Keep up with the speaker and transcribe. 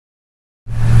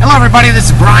Hello everybody, this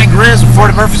is Brian Grizz with Ford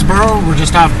of Murfreesboro. We're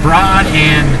just off Broad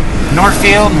and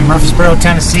Northfield in Murfreesboro,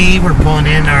 Tennessee. We're pulling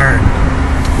in our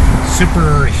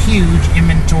super huge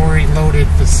inventory loaded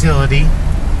facility.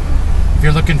 If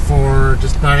you're looking for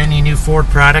just about any new Ford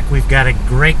product, we've got a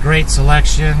great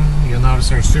selection. You'll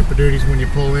notice our Super Duties when you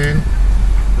pull in.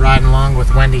 Riding along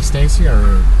with Wendy Stacy,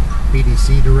 our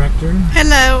BDC director.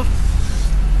 Hello.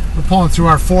 We're pulling through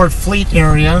our Ford fleet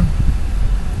area.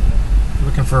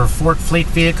 Looking for a Ford fleet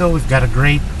vehicle. We've got a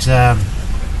great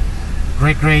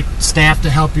staff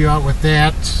to help you out with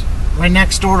that. Right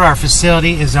next door to our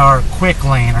facility is our Quick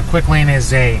Lane. Our Quick Lane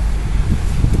is a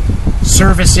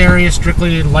service area,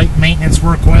 strictly light maintenance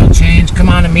work, oil change. Come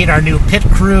on and meet our new pit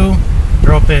crew.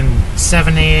 They're open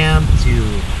 7 a.m.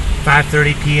 to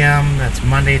 5:30 p.m. That's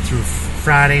Monday through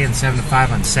Friday, and 7 to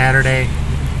 5 on Saturday.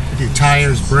 We do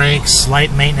tires, brakes,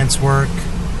 light maintenance work.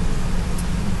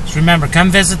 Just remember,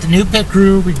 come visit the new pit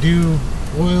crew. We do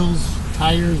oils,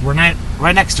 tires. We're right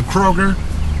next to Kroger.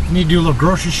 If you need to do a little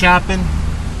grocery shopping,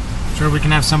 I'm sure we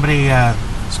can have somebody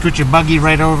scoot your buggy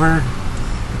right over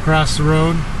across the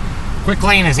road. Quick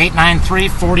Lane is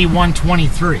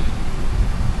 893-4123.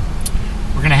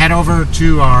 We're going to head over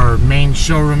to our main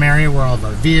showroom area where all of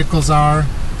our vehicles are.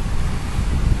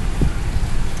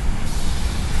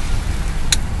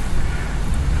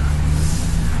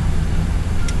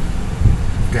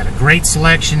 Got a great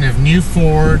selection of new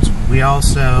Fords. We're going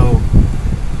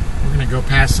to go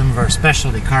past some of our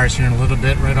specialty cars here in a little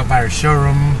bit, right up by our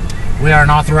showroom. We are an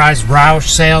authorized Roush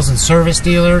sales and service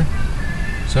dealer.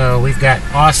 So we've got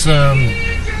awesome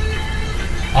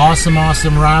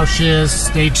Roushes,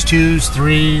 stage 2s,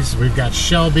 3s. We've got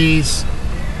Shelbys.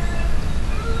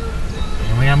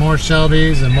 And we got more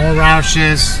Shelbys and more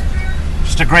Roushes.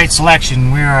 Just a great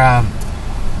selection. We're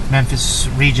Memphis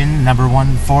region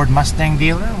 #1 Ford Mustang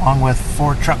dealer, along with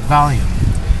Ford truck volume.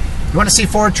 You want to see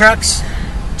Ford trucks?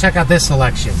 Check out this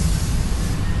selection.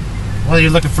 Whether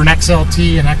you're looking for an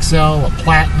XLT, an XL, a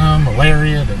Platinum, a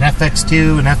Lariat, an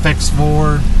FX2, an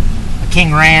FX4, a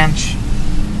King Ranch,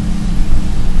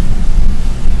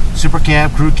 Super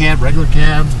Cab, Crew Cab, regular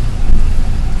cab.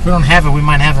 If we don't have it, we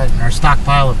might have it in our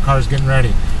stockpile of cars getting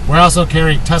ready. We also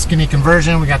carry Tuscany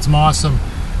conversion. We got some awesome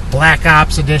Black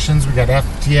Ops editions. We got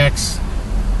FTX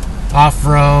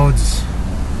off-roads.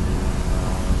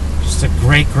 Just a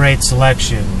great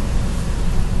selection.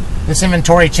 This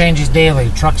inventory changes daily.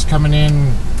 Trucks coming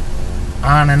in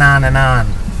on and on and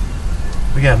on.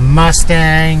 We got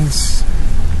Mustangs.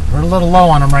 We're a little low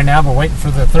on them right now, but waiting for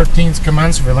the 13s to come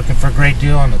on, so we're looking for a great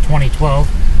deal on the 2012.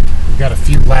 We've got a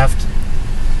few left.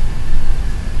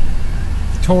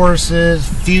 Tauruses,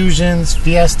 Fusions,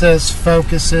 Fiestas,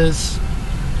 Focuses.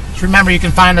 Just remember, you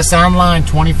can find us online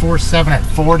 24/7 at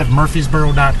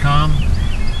fordofmurfreesboro.com.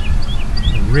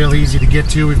 Real easy to get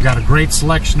to. We've got a great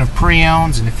selection of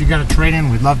pre-owns, and if you got a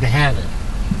trade-in, we'd love to have it.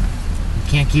 You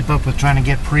can't keep up with trying to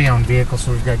get pre-owned vehicles,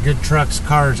 so we've got good trucks,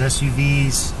 cars,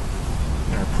 SUVs.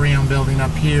 Got our pre-owned building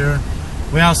up here.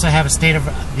 We also have a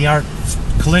state-of-the-art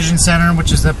collision center,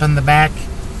 which is up in the back.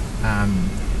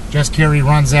 Just Kerry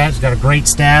runs that. He's got a great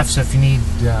staff, so if you need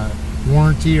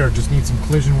warranty or just need some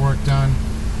collision work done,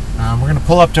 we're going to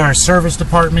pull up to our service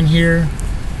department here.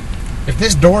 If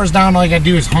this door is down, all you got to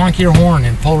do is honk your horn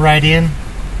and pull right in.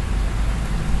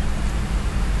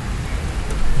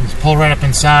 Just pull right up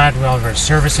inside. All of our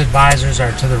service advisors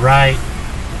are to the right.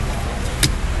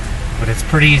 But it's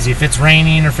pretty easy. If it's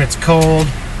raining or if it's cold,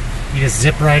 you just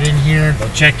zip right in here.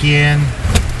 They'll check you in,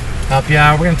 help you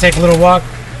out. We're going to take a little walk,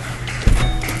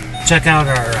 check out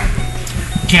our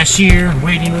cashier and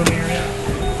waiting room area.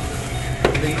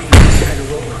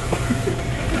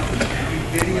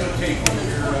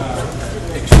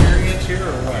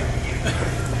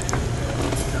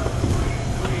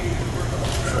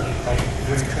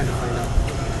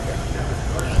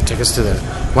 Take us to the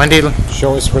Wendy.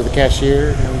 Show us where the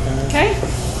cashier and everything is. Okay.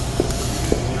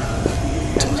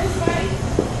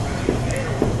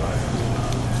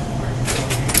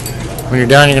 When you're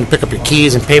done, you're going to pick up your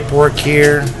keys and paperwork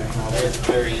here.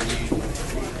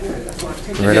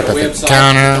 Right up at the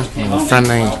counter, and the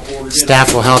friendly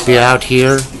staff will help you out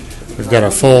here. We've got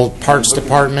a full parts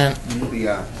department.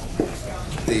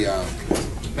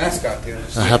 Mascot here.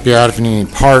 I'll help you out if you need any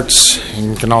parts.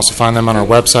 And you can also find them on our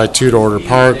website too to order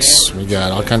parts. We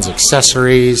got all kinds of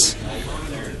accessories,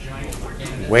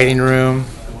 waiting room,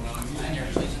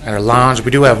 and our lounge. We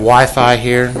do have Wi-Fi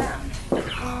here,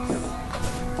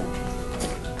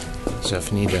 so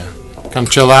if you need to come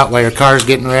chill out while your car's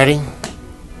getting ready.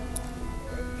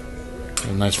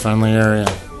 A nice friendly area.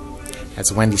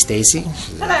 That's Wendy Stacy.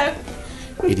 Hello.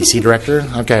 BDC director.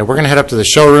 Okay, we're gonna head up to the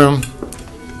showroom.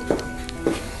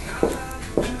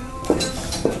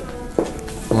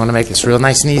 want to make this real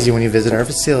nice and easy when you visit our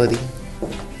facility.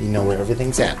 You know where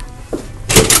everything's at.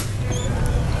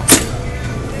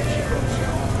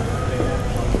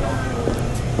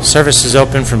 Service is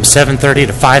open from 7:30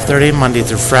 to 5:30 Monday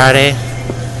through Friday,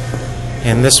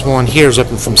 and this one here is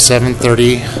open from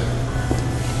 7:30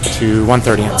 to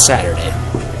 1:30 on Saturday.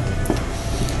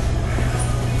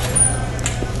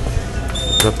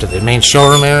 Go up to the main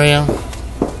showroom area.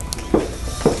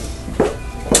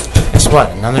 Guess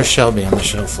what? Another Shelby on the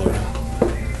show floor.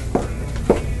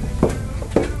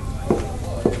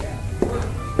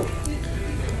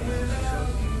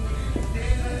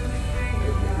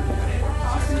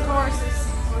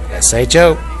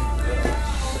 SHO.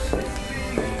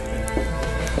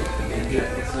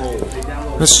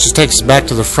 This just takes us back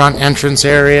to the front entrance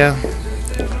area.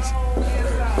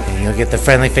 And you'll get the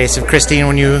friendly face of Christine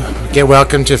when you get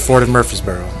welcome to Ford of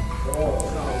Murfreesboro.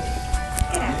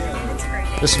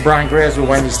 This is Brian Grizz with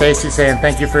Wendy Stacy saying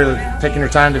thank you for taking your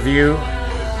time to view.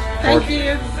 Thank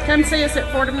you. Come see us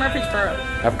at Ford of Murfreesboro.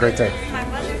 Have a great day.